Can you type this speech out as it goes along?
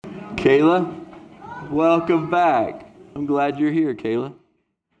Kayla, welcome back. I'm glad you're here, Kayla.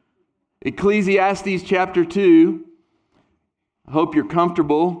 Ecclesiastes chapter 2. I hope you're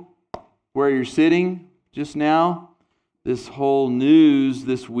comfortable where you're sitting just now. This whole news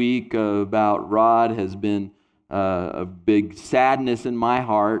this week about Rod has been a big sadness in my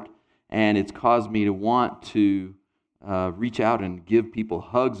heart, and it's caused me to want to reach out and give people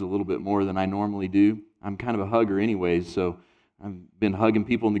hugs a little bit more than I normally do. I'm kind of a hugger anyways, so I've been hugging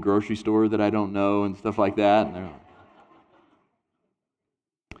people in the grocery store that I don't know and stuff like that.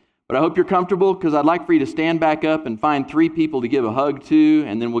 But I hope you're comfortable, because I'd like for you to stand back up and find 3 people to give a hug to,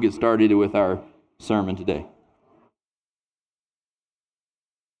 and then we'll get started with our sermon today.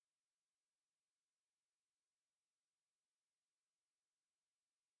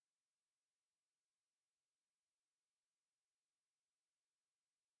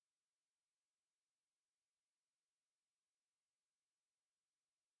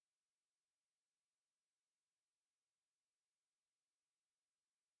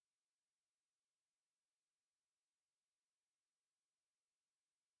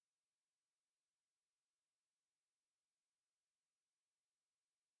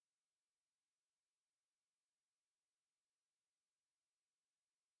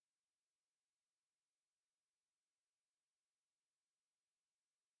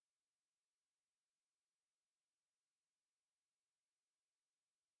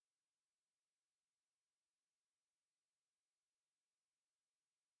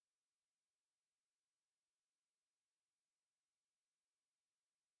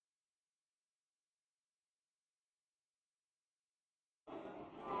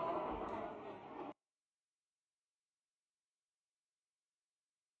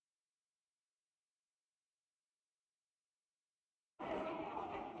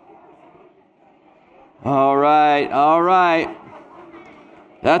 All right.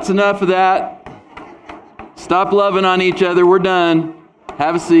 That's enough of that. Stop loving on each other. We're done.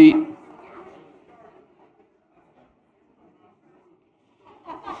 Have a seat.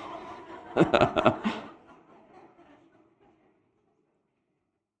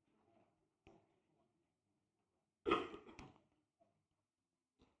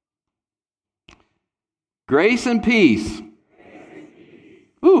 Grace and peace.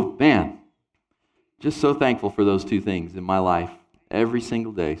 Ooh, man. Just so thankful for those 2 things in my life every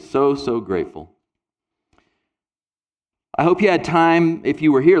single day. So grateful. I hope you had time. If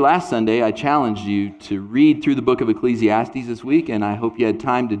you were here last Sunday, I challenged you to read through the book of Ecclesiastes this week, and I hope you had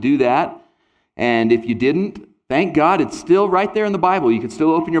time to do that. And if you didn't, thank God it's still right there in the Bible. You can still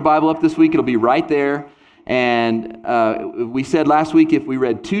open your Bible up this week. It'll be right there. And we said last week if we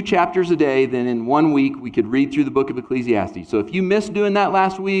read 2 chapters a day, then in 1 week we could read through the book of Ecclesiastes. So if you missed doing that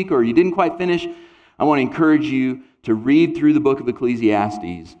last week or you didn't quite finish, I want to encourage you to read through the book of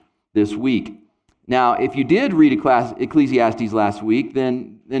Ecclesiastes this week. Now, if you did read Ecclesiastes last week,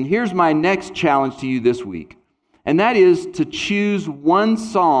 then here's my next challenge to you this week. And that is to choose one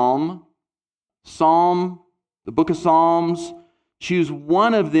psalm, the book of Psalms, choose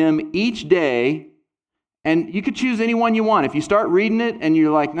one of them each day, and you could choose any one you want. If you start reading it and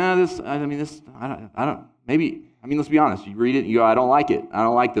you're like, let's be honest. You read it and you go, I don't like it. I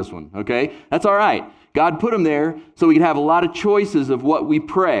don't like this one, okay? That's all right. God put them there so we can have a lot of choices of what we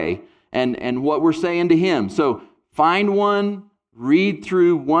pray and what we're saying to Him. So find one, read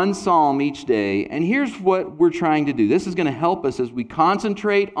through one psalm each day, and here's what we're trying to do. This is going to help us as we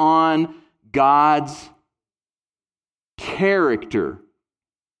concentrate on God's character.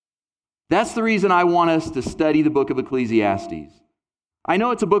 That's the reason I want us to study the book of Ecclesiastes. I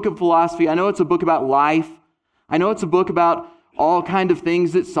know it's a book of philosophy. I know it's a book about life. I know it's a book about all kind of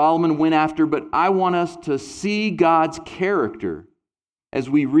things that Solomon went after, but I want us to see God's character as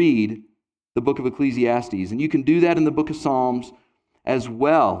we read the book of Ecclesiastes. And you can do that in the book of Psalms as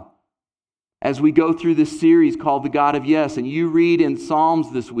well. As we go through this series called The God of Yes, and you read in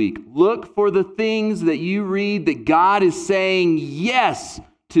Psalms this week, look for the things that you read that God is saying yes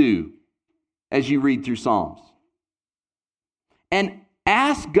to as you read through Psalms. And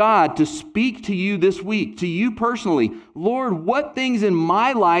ask God to speak to you this week, to you personally. Lord, what things in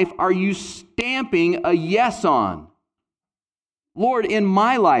my life are you stamping a yes on? Lord, in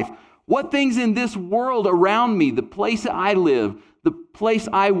my life, what things in this world around me, the place I live, the place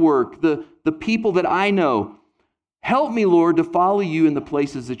I work, the people that I know, help me, Lord, to follow you in the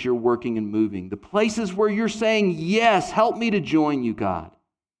places that you're working and moving. The places where you're saying yes, help me to join you, God.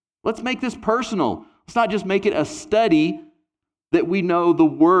 Let's make this personal. Let's not just make it a study that we know the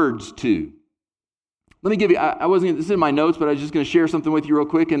words to. Let me give you, this is in my notes, but I was just going to share something with you real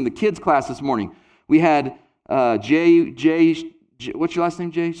quick. In the kids' class this morning, we had Jay what's your last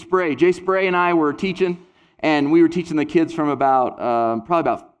name, Jay? Spray. Jay Spray and I were teaching, and we were teaching the kids from probably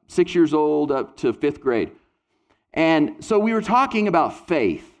about 6 years old up to 5th grade. And so we were talking about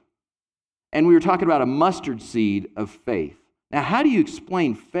faith, and we were talking about a mustard seed of faith. Now, how do you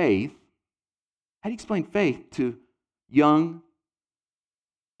explain faith? How do you explain faith to young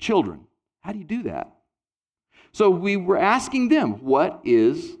children? How do you do that? So we were asking them, what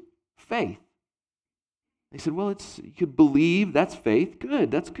is faith? They said, well, you could believe, that's faith.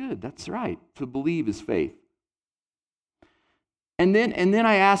 Good, that's right. To believe is faith. And then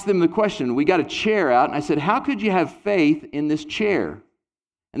I asked them the question. We got a chair out, and I said, how could you have faith in this chair?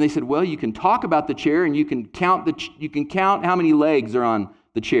 And they said, well, you can talk about the chair, and you can count how many legs are on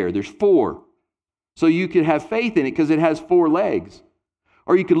the chair. There's 4. So you could have faith in it because it has 4 legs.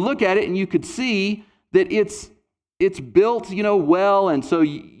 Or you could look at it and you could see that it's built, well, and so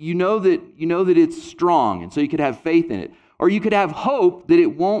you know that it's strong, and so you could have faith in it. Or you could have hope that it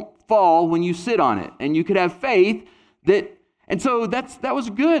won't fall when you sit on it, and you could have faith that. And so that was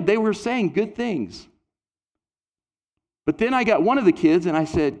good. They were saying good things. But then I got one of the kids, and I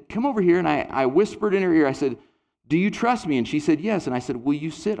said, come over here, and I whispered in her ear. I said, do you trust me? And she said, yes. And I said, will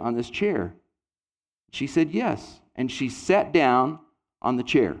you sit on this chair? She said, yes. And she sat down on the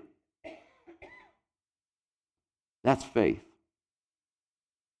chair. That's faith.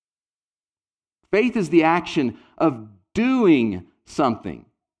 Faith is the action of doing something,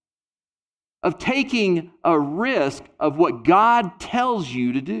 of taking a risk of what God tells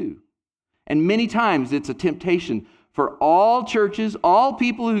you to do. And many times it's a temptation for all churches, all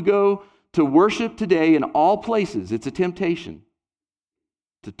people who go to worship today in all places. It's a temptation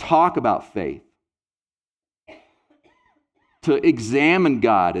to talk about faith, to examine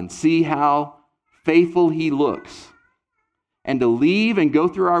God and see how faithful He looks, and to leave and go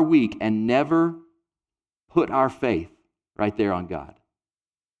through our week and never put our faith right there on God.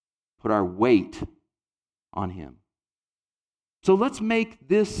 Put our weight on Him. So let's make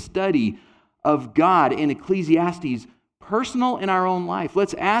this study of God in Ecclesiastes personal in our own life.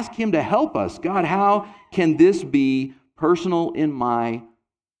 Let's ask Him to help us. God, how can this be personal in my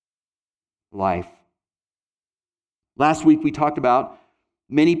life? Last week we talked about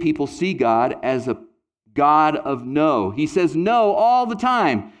many people see God as a God of no. He says no all the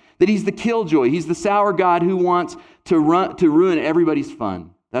time, that He's the killjoy. He's the sour God who wants to ruin everybody's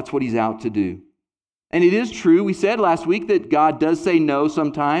fun. That's what He's out to do. And it is true, we said last week that God does say no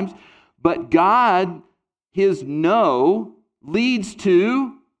sometimes, but God, His no leads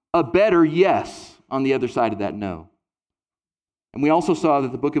to a better yes on the other side of that no. And we also saw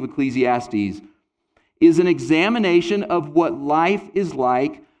that the book of Ecclesiastes is an examination of what life is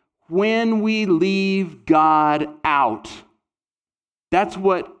like when we leave God out. That's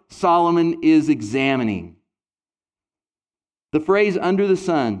what Solomon is examining. The phrase under the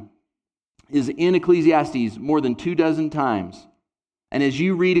sun is in Ecclesiastes more than 24 times. And as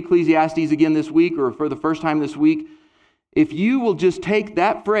you read Ecclesiastes again this week, or for the first time this week, if you will just take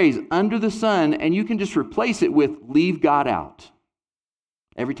that phrase, under the sun, and you can just replace it with leave God out.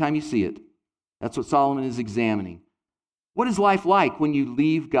 Every time you see it, that's what Solomon is examining. What is life like when you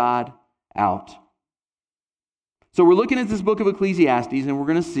leave God out? So we're looking at this book of Ecclesiastes, and we're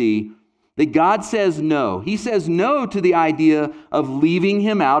going to see that God says no. He says no to the idea of leaving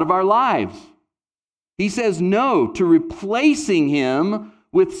Him out of our lives. He says no to replacing Him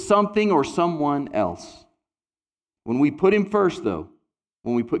with something or someone else. When we put Him first, though,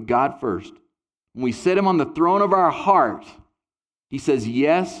 when we put God first, when we set Him on the throne of our heart, He says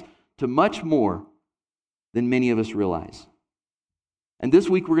yes to much more than many of us realize. And this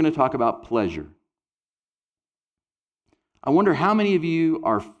week we're going to talk about pleasure. I wonder how many of you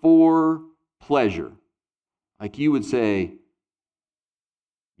are for pleasure? Like you would say,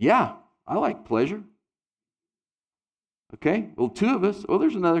 yeah, I like pleasure. Okay, well, 2 of us. Oh,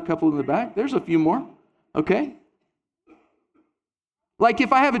 there's another couple in the back. There's a few more. Okay. Like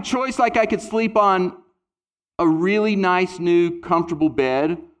if I have a choice, like I could sleep on a really nice, new, comfortable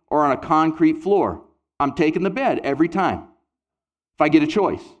bed or on a concrete floor. I'm taking the bed every time if I get a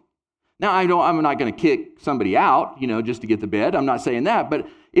choice. Now, I'm not going to kick somebody out, just to get the bed. I'm not saying that. But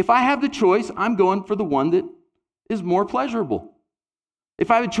if I have the choice, I'm going for the one that is more pleasurable.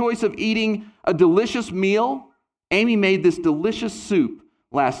 If I have a choice of eating a delicious meal, Amy made this delicious soup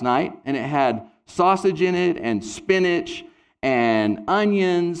last night, and it had sausage in it and spinach and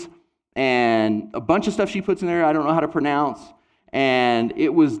onions and a bunch of stuff she puts in there I don't know how to pronounce, and it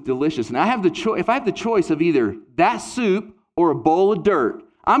was delicious. And I have the choice. If I have the choice of either that soup or a bowl of dirt,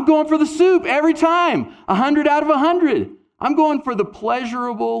 I'm going for the soup every time. 100 out of 100. I'm going for the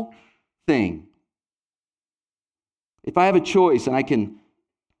pleasurable thing. If I have a choice and I can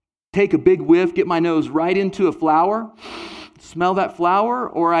take a big whiff, get my nose right into a flower, smell that flower,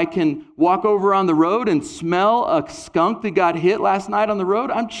 or I can walk over on the road and smell a skunk that got hit last night on the road,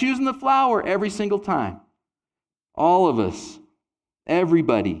 I'm choosing the flower every single time. All of us,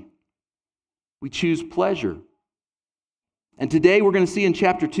 everybody, we choose pleasure. And today we're going to see in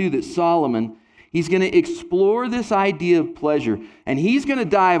chapter 2 that Solomon, he's going to explore this idea of pleasure, and he's going to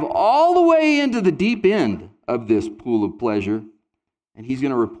dive all the way into the deep end of this pool of pleasure, and he's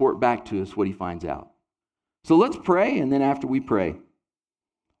going to report back to us what he finds out. So let's pray, and then after we pray,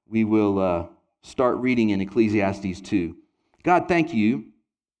 we will start reading in Ecclesiastes 2. God, thank you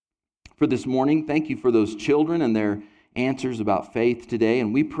for this morning. Thank you for those children and their answers about faith today,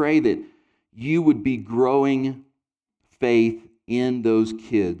 and we pray that you would be growing faith in those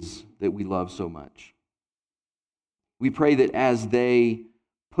kids that we love so much. We pray that as they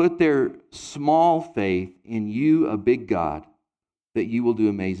put their small faith in you, a big God, that you will do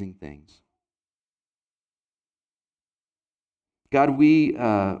amazing things. God, we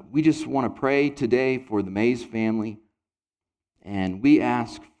just want to pray today for the Mays family, and we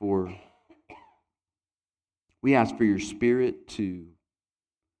ask for your Spirit to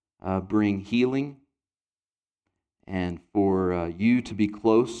bring healing, and for you to be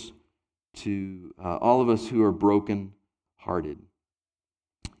close to all of us who are broken-hearted.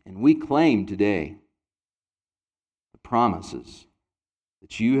 And we claim today the promises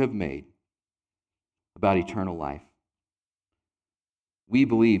that you have made about eternal life. We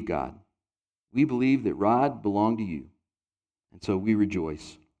believe, God. We believe that Rod belonged to you. And so we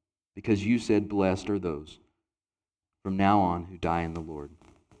rejoice because you said, blessed are those from now on who die in the Lord.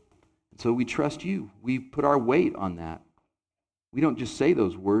 And so we trust you. We put our weight on that. We don't just say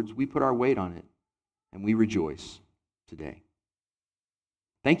those words. We put our weight on it. And we rejoice today.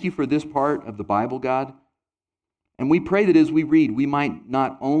 Thank you for this part of the Bible, God. And we pray that as we read, we might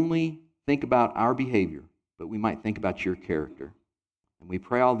not only think about our behavior, but we might think about your character. And we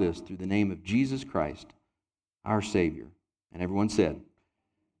pray all this through the name of Jesus Christ, our Savior. And everyone said,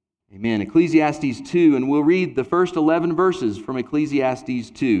 amen. Ecclesiastes 2, and we'll read the first 11 verses from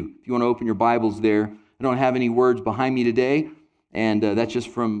Ecclesiastes 2. If you want to open your Bibles there. I don't have any words behind me today, and that's just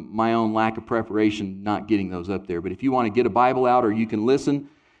from my own lack of preparation not getting those up there. But if you want to get a Bible out, or you can listen,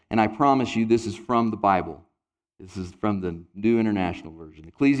 and I promise you this is from the Bible. This is from the New International Version.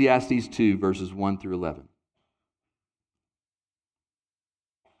 Ecclesiastes 2, verses 1 through 11.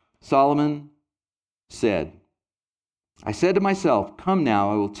 Solomon said, I said to myself, come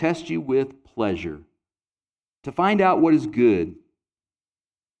now, I will test you with pleasure, to find out what is good.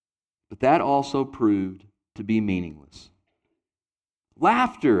 But that also proved to be meaningless.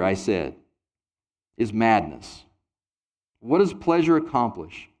 Laughter, I said, is madness. What does pleasure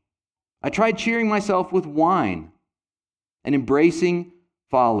accomplish? I tried cheering myself with wine and embracing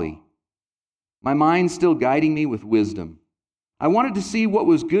folly, my mind still guiding me with wisdom. I wanted to see what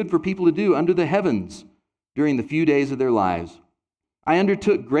was good for people to do under the heavens during the few days of their lives. I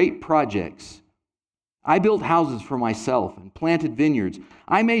undertook great projects. I built houses for myself and planted vineyards.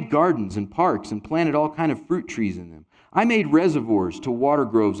 I made gardens and parks and planted all kinds of fruit trees in them. I made reservoirs to water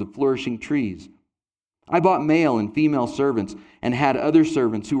groves of flourishing trees. I bought male and female servants and had other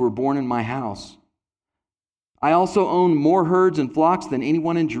servants who were born in my house. I also owned more herds and flocks than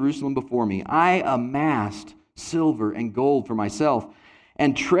anyone in Jerusalem before me. I amassed silver and gold for myself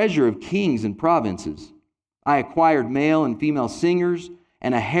and treasure of kings and provinces. I acquired male and female singers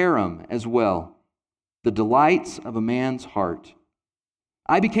and a harem as well, the delights of a man's heart.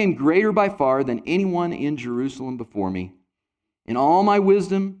 I became greater by far than anyone in Jerusalem before me. In all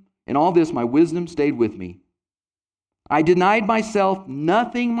this my wisdom stayed with me. I denied myself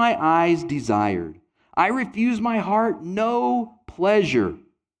nothing my eyes desired. I refused my heart no pleasure.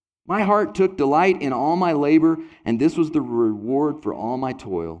 My heart took delight in all my labor, and this was the reward for all my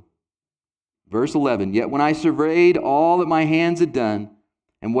toil. Verse 11, yet when I surveyed all that my hands had done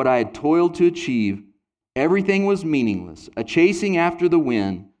and what I had toiled to achieve, everything was meaningless, a chasing after the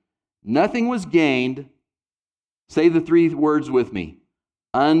wind. Nothing was gained. Say the three words with me.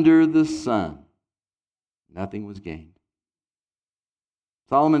 Under the sun. Nothing was gained.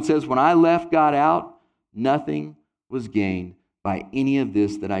 Solomon says, when I left God out, nothing was gained by any of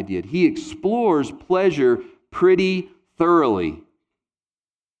this that I did. He explores pleasure pretty thoroughly.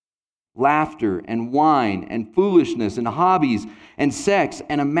 Laughter and wine and foolishness and hobbies and sex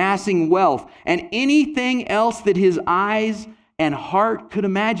and amassing wealth and anything else that his eyes and heart could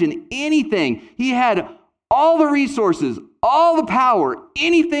imagine. Anything. He had all the resources, all the power,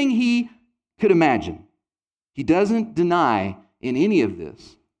 anything he could imagine. He doesn't deny in any of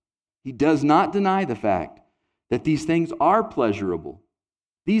this. He does not deny the fact that these things are pleasurable.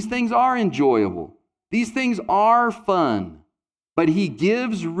 These things are enjoyable. These things are fun. But he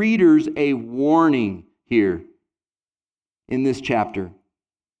gives readers a warning here in this chapter.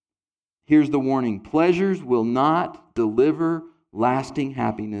 Here's the warning. Pleasures will not deliver lasting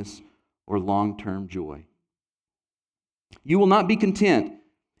happiness or long-term joy. You will not be content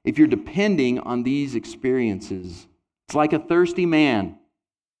if you're depending on these experiences. It's like a thirsty man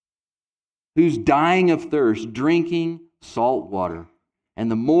who's dying of thirst, drinking salt water. And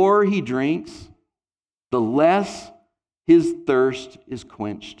the more he drinks, the less his thirst is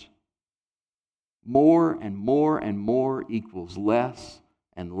quenched. More and more and more equals less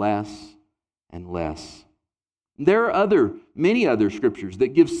and less and less. There are many other scriptures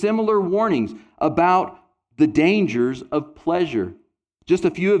that give similar warnings about the dangers of pleasure. Just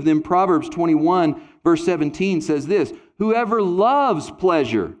a few of them. Proverbs 21, verse 17 says this, whoever loves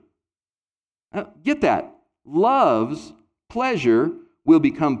pleasure, get that, loves pleasure will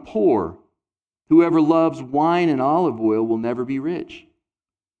become poor. Whoever loves wine and olive oil will never be rich.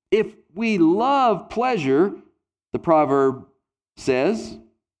 If we love pleasure, the proverb says,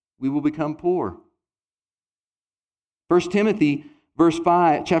 we will become poor. 1 Timothy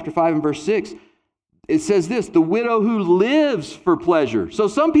chapter 5 and verse 6, it says this, the widow who lives for pleasure. So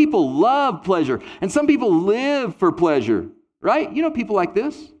some people love pleasure, and some people live for pleasure, right? You know people like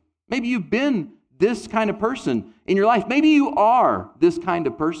this. Maybe you've been this kind of person in your life. Maybe you are this kind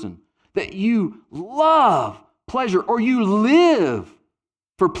of person, that you love pleasure or you live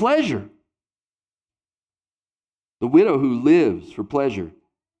for pleasure. The widow who lives for pleasure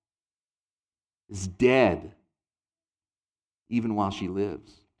is dead even while she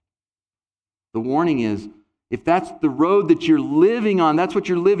lives. The warning is, if that's the road that you're living on, that's what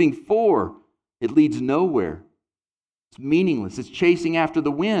you're living for, it leads nowhere. It's meaningless. It's chasing after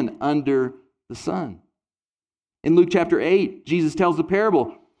the wind under the sun. In Luke chapter 8, Jesus tells the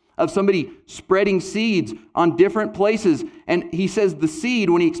parable of somebody spreading seeds on different places. And he says the seed,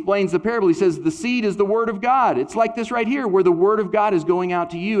 when he explains the parable, he says the seed is the Word of God. It's like this right here, where the Word of God is going out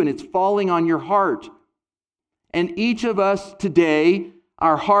to you and it's falling on your heart. And each of us today,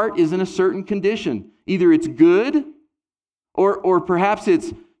 our heart is in a certain condition. Either it's good, or perhaps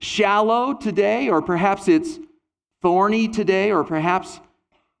it's shallow today, or perhaps it's thorny today, or perhaps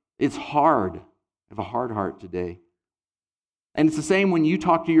it's hard. I have a hard heart today. And it's the same when you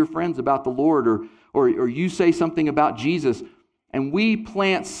talk to your friends about the Lord, or you say something about Jesus, and we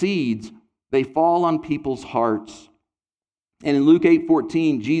plant seeds, they fall on people's hearts. And in Luke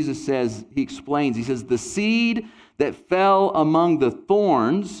 8:14, Jesus says, he explains, he says, the seed that fell among the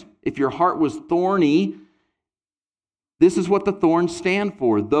thorns, if your heart was thorny, this is what the thorns stand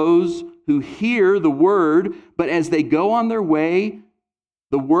for. Those who hear the word, but as they go on their way,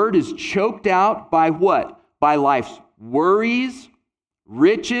 the word is choked out by what? By life's worries,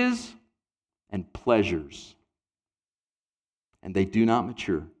 riches, and pleasures. And they do not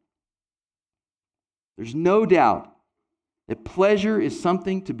mature. There's no doubt that pleasure is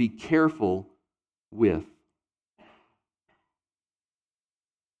something to be careful with.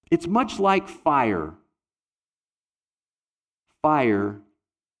 It's much like fire. Fire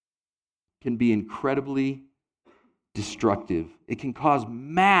can be incredibly destructive. It can cause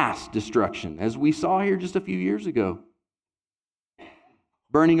mass destruction, as we saw here just a few years ago.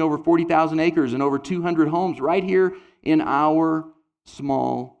 Burning over 40,000 acres and over 200 homes right here in our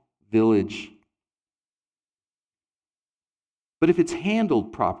small village. But if it's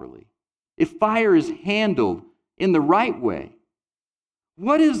handled properly, if fire is handled in the right way,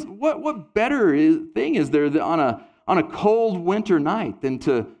 what better thing is there on a cold winter night than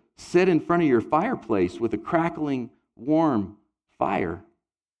to sit in front of your fireplace with a crackling, warm fire?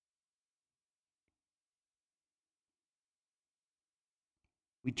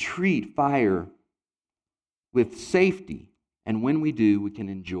 We treat fire with safety, and when we do, we can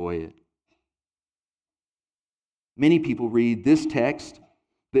enjoy it. Many people read this text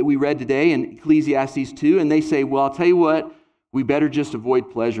that we read today in Ecclesiastes 2, and they say, well, I'll tell you what, we better just avoid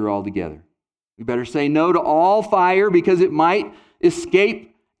pleasure altogether. We better say no to all fire because it might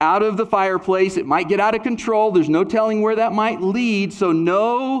escape out of the fireplace. It might get out of control. There's no telling where that might lead. So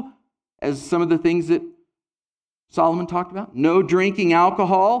no, as some of the things that Solomon talked about, no drinking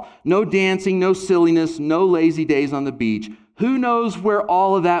alcohol, no dancing, no silliness, no lazy days on the beach. Who knows where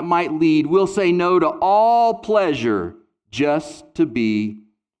all of that might lead? We'll say no to all pleasure just to be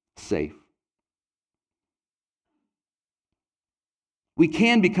safe. We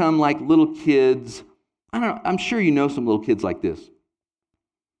can become like little kids. I'm sure you know some little kids like this.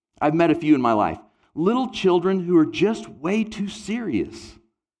 I've met a few in my life. Little children who are just way too serious.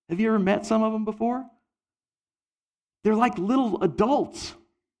 Have you ever met some of them before? they're like little adults.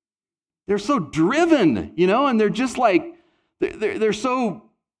 They're so driven, and they're just like, they're so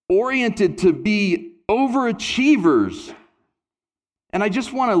oriented to be overachievers. And I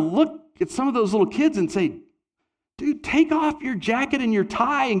just want to look at some of those little kids and say, dude, take off your jacket and your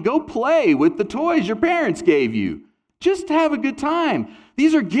tie and go play with the toys your parents gave you. Just have a good time.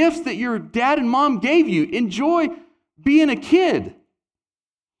 These are gifts that your dad and mom gave you. Enjoy being a kid.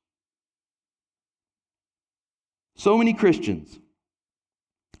 So many Christians,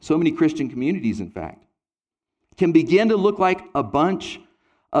 so many Christian communities, in fact, can begin to look like a bunch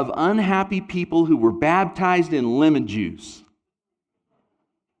of unhappy people who were baptized in lemon juice.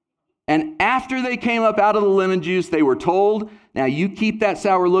 And after they came up out of the lemon juice, they were told, now you keep that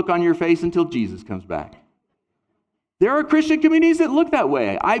sour look on your face until Jesus comes back. There are Christian communities that look that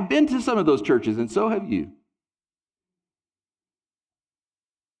way. I've been to some of those churches, and so have you.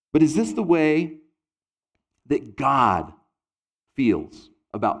 But is this the way that God feels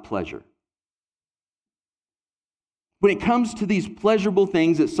about pleasure? When it comes to these pleasurable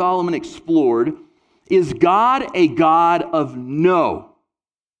things that Solomon explored, is God a God of no?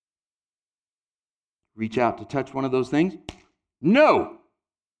 Reach out to touch one of those things? No.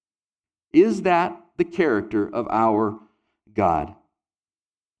 Is that the character of our God?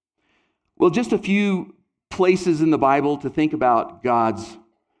 Well, just a few places in the Bible to think about God's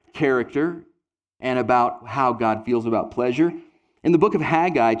character and about how God feels about pleasure. In the book of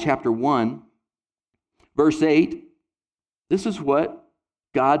Haggai, chapter 1, verse 8, this is what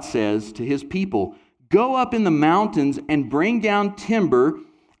God says to his people. Go up in the mountains and bring down timber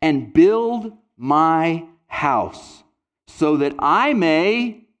and build my house, so that I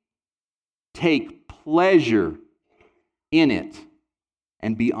may take pleasure in it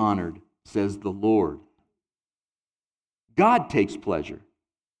and be honored, says the Lord. God takes pleasure.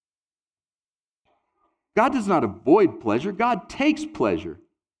 God does not avoid pleasure. God takes pleasure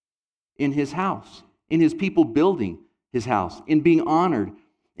in his house, in his people building his house, in being honored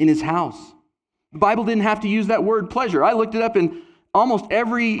in his house. The Bible didn't have to use that word pleasure. I looked it up in almost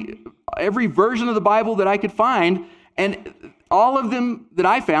every version of the Bible that I could find, and all of them that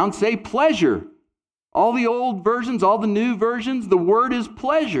I found say pleasure. All the old versions, all the new versions, the word is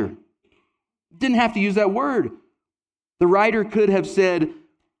pleasure. Didn't have to use that word. The writer could have said,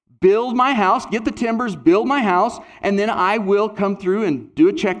 build my house, get the timbers, build my house, and then I will come through and do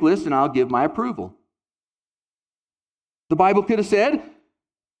a checklist and I'll give my approval. The Bible could have said,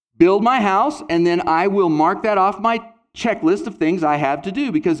 build my house, and then I will mark that off my checklist of things I have to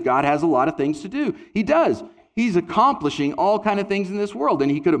do, because God has a lot of things to do. He does. He's accomplishing all kinds of things in this world, and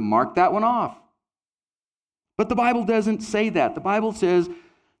he could have marked that one off. But the Bible doesn't say that. The Bible says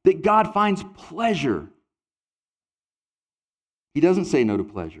that God finds pleasure. He doesn't say no to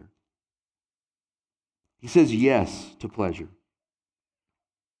pleasure. He says yes to pleasure.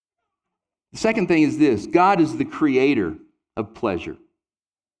 The second thing is this: God is the creator of pleasure.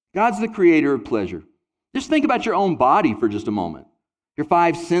 God's the creator of pleasure. Just think about your own body for just a moment, your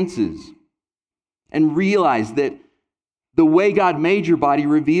five senses, and realize that the way God made your body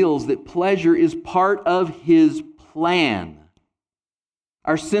reveals that pleasure is part of his plan.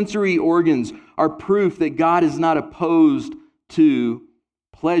 Our sensory organs are proof that God is not opposed to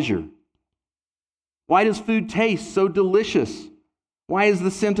pleasure. Why does food taste so delicious? Why is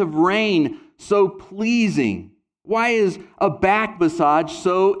the scent of rain so pleasing? Why is a back massage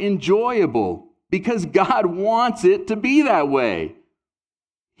so enjoyable? Because God wants it to be that way.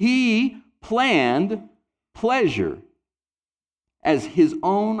 He planned pleasure as his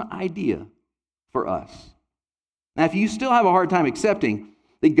own idea for us. Now, if you still have a hard time accepting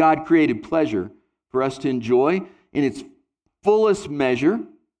that God created pleasure for us to enjoy in its fullest measure,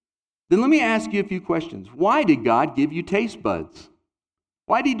 then let me ask you a few questions. Why did God give you taste buds?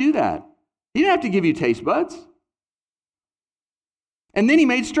 Why did he do that? He didn't have to give you taste buds. And then he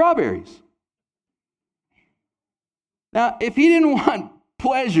made strawberries. Now, if he didn't want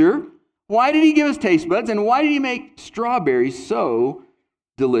pleasure, why did he give us taste buds, and why did he make strawberries so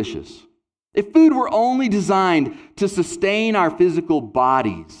delicious? If food were only designed to sustain our physical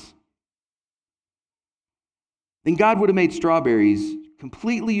bodies, then God would have made strawberries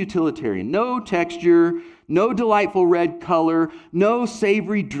completely utilitarian. No texture, no delightful red color, no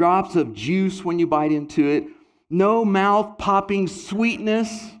savory drops of juice when you bite into it, no mouth-popping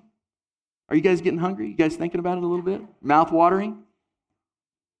sweetness. Are you guys getting hungry? You guys thinking about it a little bit? Mouth-watering?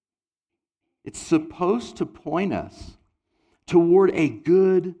 It's supposed to point us toward a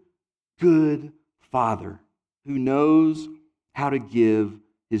good Father who knows how to give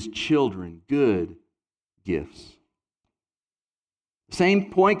his children good gifts. The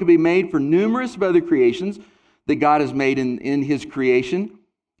same point could be made for numerous of other creations that God has made in his creation,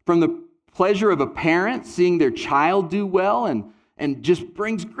 from the pleasure of a parent seeing their child do well, and just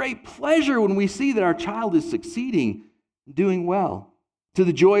brings great pleasure when we see that our child is succeeding, doing well, to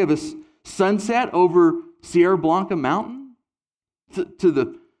the joy of a sunset over Sierra Blanca Mountain,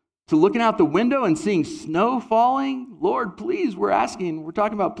 to looking out the window and seeing snow falling. Lord, please, we're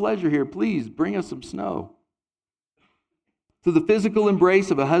talking about pleasure here. Please bring us some snow. To the physical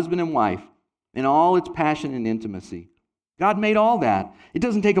embrace of a husband and wife in all its passion and intimacy. God made all that. It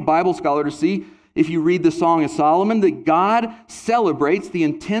doesn't take a Bible scholar to see, if you read the Song of Solomon, that God celebrates the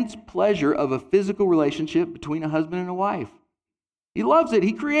intense pleasure of a physical relationship between a husband and a wife. He loves it.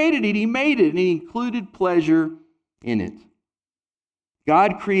 He created it. He made it. And he included pleasure in it.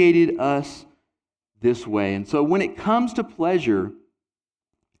 God created us this way. And so when it comes to pleasure,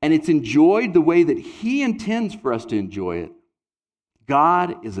 and it's enjoyed the way that he intends for us to enjoy it,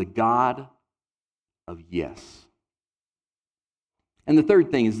 God is a God of yes. And the third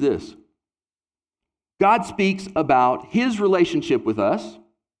thing is this. God speaks about his relationship with us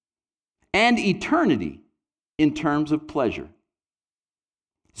and eternity in terms of pleasure.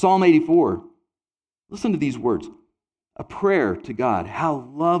 Psalm 84, listen to these words. A prayer to God. How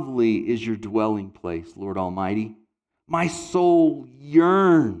lovely is your dwelling place, Lord Almighty. My soul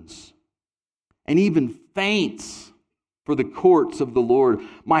yearns and even faints for the courts of the Lord.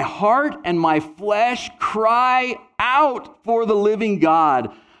 My heart and my flesh cry out for the living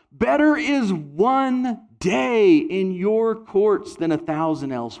God. Better is one day in your courts than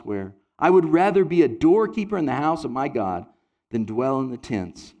 1,000 elsewhere. I would rather be a doorkeeper in the house of my God than dwell in the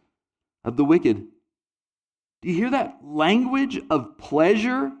tents of the wicked. Do you hear that language of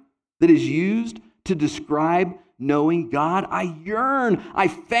pleasure that is used to describe knowing God? I yearn, I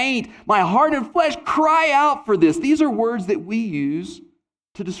faint, my heart and flesh cry out for this. These are words that we use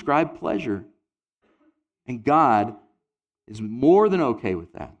to describe pleasure. And God is more than okay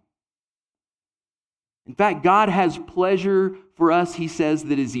with that. In fact, God has pleasure for us, he says,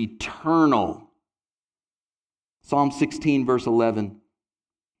 that is eternal. Psalm 16, verse 11.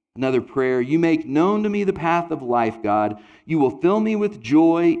 Another prayer. You make known to me the path of life, God. You will fill me with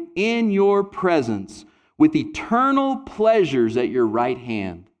joy in your presence, with eternal pleasures at your right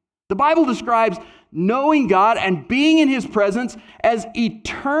hand. The Bible describes knowing God and being in his presence as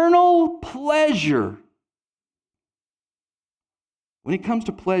eternal pleasure. When it comes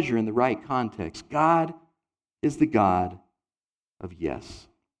to pleasure in the right context, God is the God of yes.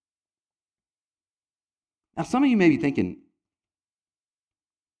 Now, some of you may be thinking,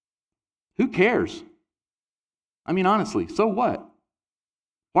 who cares? I mean, honestly, so what?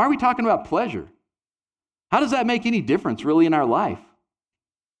 Why are we talking about pleasure? How does that make any difference really in our life?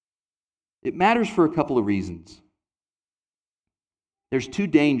 It matters for a couple of reasons. There's at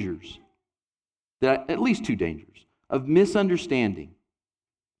least two dangers of misunderstanding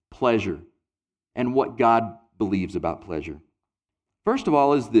pleasure and what God believes about pleasure. First of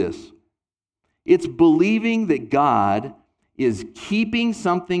all is this. It's believing that God is keeping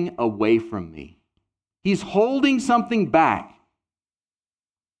something away from me. He's holding something back.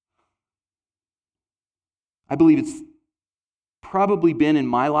 I believe it's probably been in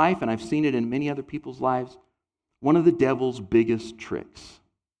my life, and I've seen it in many other people's lives, one of the devil's biggest tricks.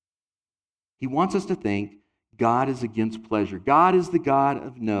 He wants us to think God is against pleasure. God is the God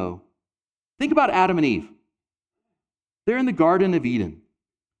of no. Think about Adam and Eve. They're in the Garden of Eden.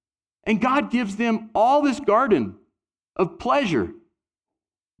 And God gives them all this garden of pleasure.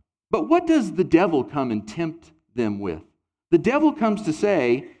 But what does the devil come and tempt them with? The devil comes to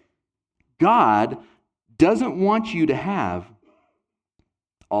say, God doesn't want you to have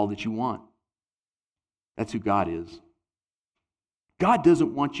all that you want. That's who God is. God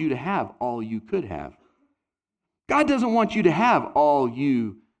doesn't want you to have all you could have. God doesn't want you to have all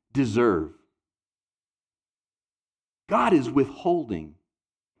you deserve. God is withholding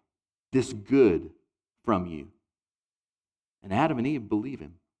this good from you. And Adam and Eve believe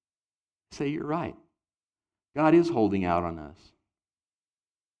him. Say, you're right. God is holding out on us.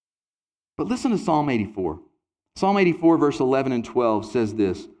 But listen to Psalm 84. Psalm 84, verse 11 and 12 says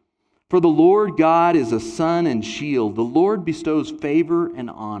this. For the Lord God is a sun and shield. The Lord bestows favor and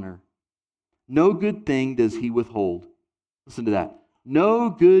honor. No good thing does he withhold. Listen to that. No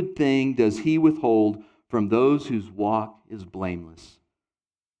good thing does he withhold from those whose walk is blameless.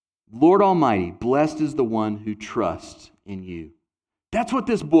 Lord Almighty, blessed is the one who trusts in you. That's what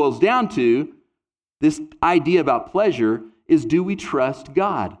this boils down to. This idea about pleasure is, do we trust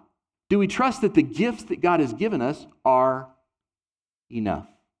God? Do we trust that the gifts that God has given us are enough?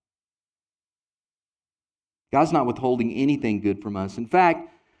 God's not withholding anything good from us. In fact,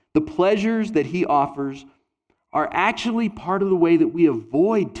 the pleasures that he offers are actually part of the way that we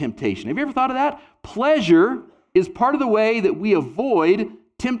avoid temptation. Have you ever thought of that? Pleasure is part of the way that we avoid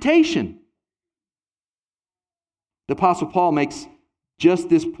temptation. The Apostle Paul makes just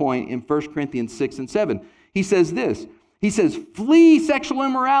this point in 1 Corinthians 6 and 7. He says this. He says, flee sexual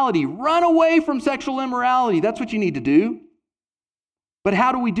immorality. Run away from sexual immorality. That's what you need to do. But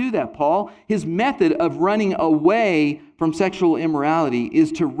how do we do that, Paul? His method of running away from sexual immorality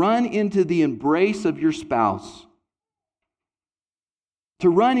is to run into the embrace of your spouse. To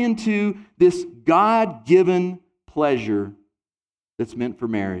run into this God-given pleasure that's meant for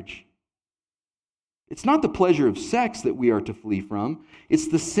marriage. It's not the pleasure of sex that we are to flee from. It's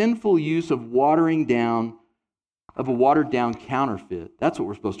the sinful use of a watered down counterfeit. That's what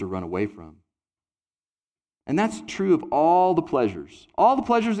we're supposed to run away from. And that's true of all the pleasures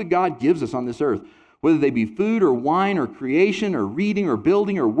that God gives us on this earth, whether they be food or wine or creation or reading or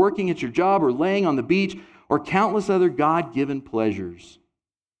building or working at your job or laying on the beach or countless other God-given pleasures.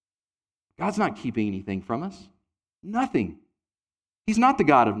 God's not keeping anything from us. Nothing. He's not the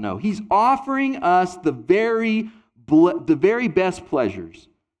God of no. He's offering us the very best pleasures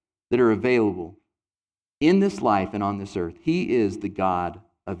that are available in this life and on this earth. He is the God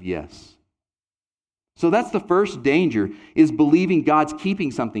of yes. So that's the first danger, is believing God's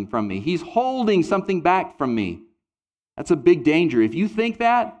keeping something from me. He's holding something back from me. That's a big danger. If you think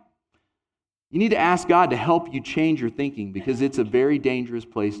that, you need to ask God to help you change your thinking, because it's a very dangerous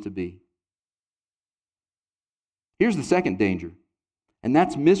place to be. Here's the second danger, and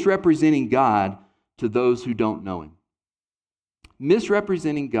that's misrepresenting God to those who don't know Him.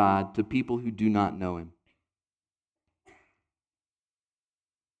 Misrepresenting God to people who do not know Him.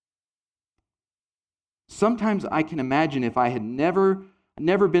 Sometimes I can imagine if I had never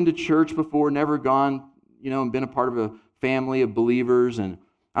been to church before, never gone, and been a part of a family of believers, and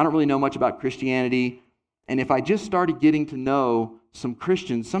I don't really know much about Christianity, and if I just started getting to know some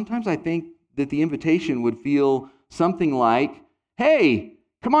Christians, sometimes I think that the invitation would feel something like, hey,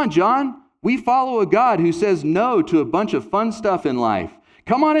 come on, John, we follow a God who says no to a bunch of fun stuff in life.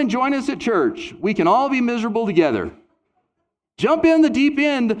 Come on and join us at church. We can all be miserable together. Jump in the deep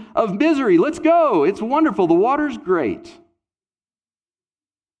end of misery. Let's go. It's wonderful. The water's great.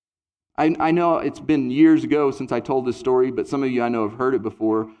 I know it's been years ago since I told this story, but some of you I know have heard it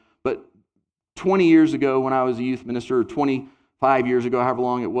before. But 20 years ago when I was a youth minister, or 25 years ago, however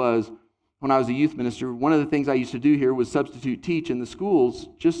long it was, when I was a youth minister, one of the things I used to do here was substitute teach in the schools,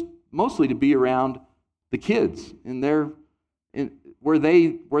 just mostly to be around the kids where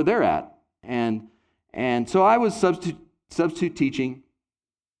they're at. And so I was substitute teaching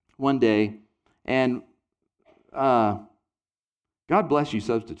one day, and God bless you,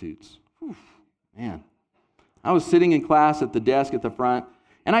 substitutes. Whew, man. I was sitting in class at the desk at the front,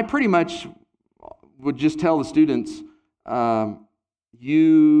 and I pretty much would just tell the students,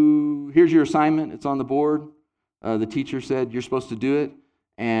 here's your assignment, it's on the board. The teacher said you're supposed to do it,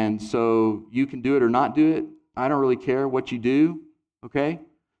 and so you can do it or not do it. I don't really care what you do, okay?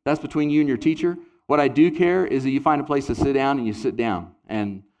 That's between you and your teacher. What I do care is that you find a place to sit down and you sit down.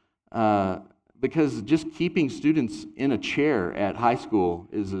 And because just keeping students in a chair at high school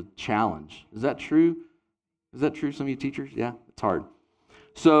is a challenge. Is that true? Is that true, some of you teachers? Yeah, it's hard.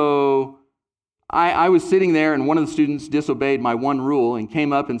 So I was sitting there, and one of the students disobeyed my one rule and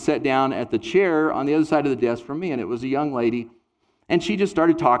came up and sat down at the chair on the other side of the desk from me, and it was a young lady. And she just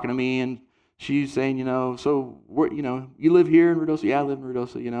started talking to me, and she's saying, so, you live here in Ruidoso? Yeah, I live in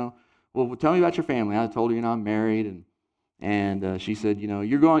Ruidoso, Well, tell me about your family. I told her, I'm married, and she said,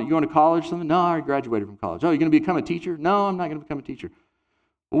 you're going to college or something? No, I graduated from college. Oh, you're going to become a teacher? No, I'm not going to become a teacher.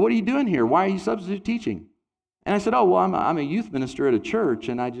 Well, what are you doing here? Why are you substitute teaching? And I said, oh, well, I'm a youth minister at a church,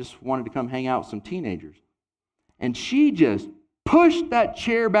 and I just wanted to come hang out with some teenagers. And she just pushed that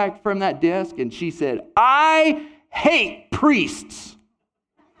chair back from that desk, and she said, I hate priests.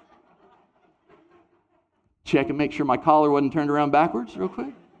 Check and make sure my collar wasn't turned around backwards real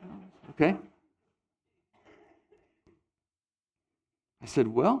quick. Okay. I said,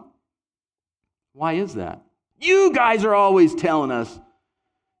 well, why is that? You guys are always telling us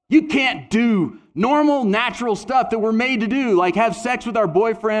you can't do normal, natural stuff that we're made to do, like have sex with our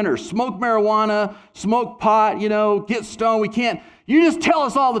boyfriend or smoke marijuana, smoke pot, get stoned. We can't. You just tell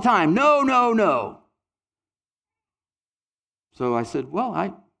us all the time, no, no, no. So I said, well,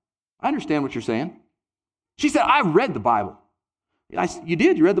 I understand what you're saying. She said, I read the Bible. You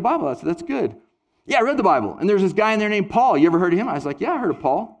did? You read the Bible? I said, that's good. Yeah, I read the Bible. And there's this guy in there named Paul. You ever heard of him? I was like, yeah, I heard of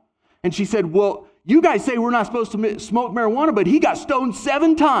Paul. And she said, well, you guys say we're not supposed to smoke marijuana, but he got stoned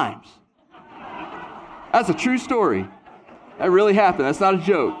 7 times. That's a true story. That really happened. That's not a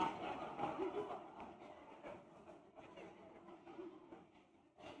joke.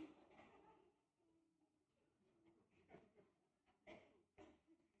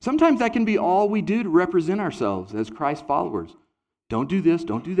 Sometimes that can be all we do to represent ourselves as Christ followers. Don't do this,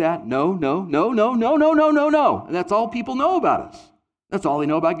 don't do that. No, no, no, no, no, no, no, no, no. And that's all people know about us. That's all they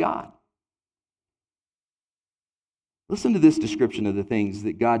know about God. Listen to this description of the things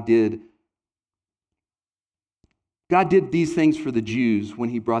that God did. God did these things for the Jews when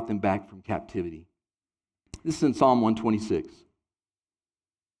he brought them back from captivity. This is in Psalm 126.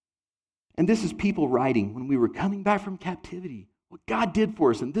 And this is people writing when we were coming back from captivity, what God did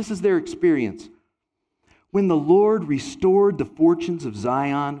for us, and this is their experience. When the Lord restored the fortunes of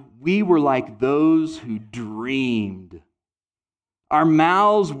Zion, we were like those who dreamed. Our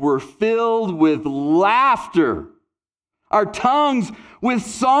mouths were filled with laughter, our tongues with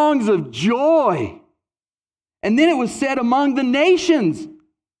songs of joy. And then it was said among the nations,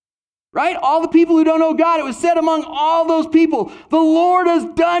 right? All the people who don't know God, it was said among all those people, the Lord has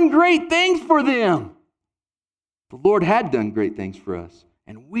done great things for them. The Lord had done great things for us,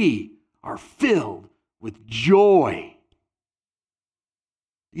 and we are filled with joy.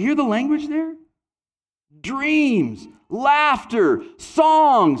 You hear the language there? Dreams, laughter,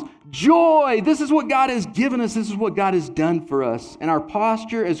 songs, joy. This is what God has given us. This is what God has done for us. And our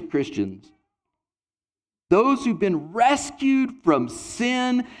posture as Christians, those who've been rescued from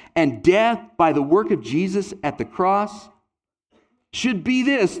sin and death by the work of Jesus at the cross, should be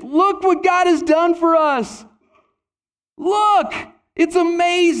this. Look what God has done for us. Look, it's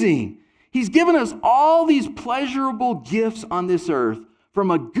amazing. He's given us all these pleasurable gifts on this earth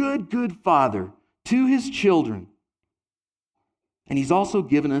from a good, good Father to his children. And he's also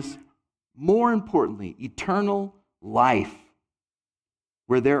given us, more importantly, eternal life,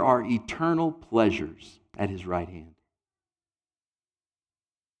 where there are eternal pleasures at his right hand.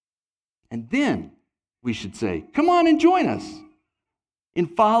 And then we should say, come on and join us in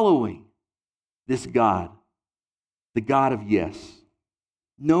following this God, the God of yes.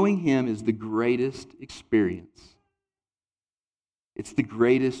 Knowing him is the greatest experience. It's the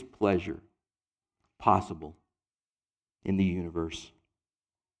greatest pleasure possible in the universe.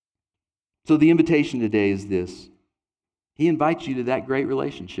 So the invitation today is this. He invites you to that great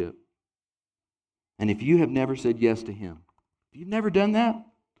relationship. And if you have never said yes to him, if you've never done that,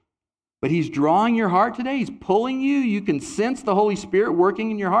 but he's drawing your heart today, he's pulling you, you can sense the Holy Spirit working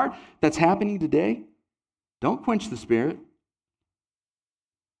in your heart, that's happening today. Don't quench the Spirit.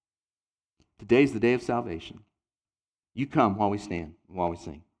 Today's the day of salvation. You come while we stand, while we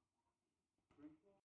sing.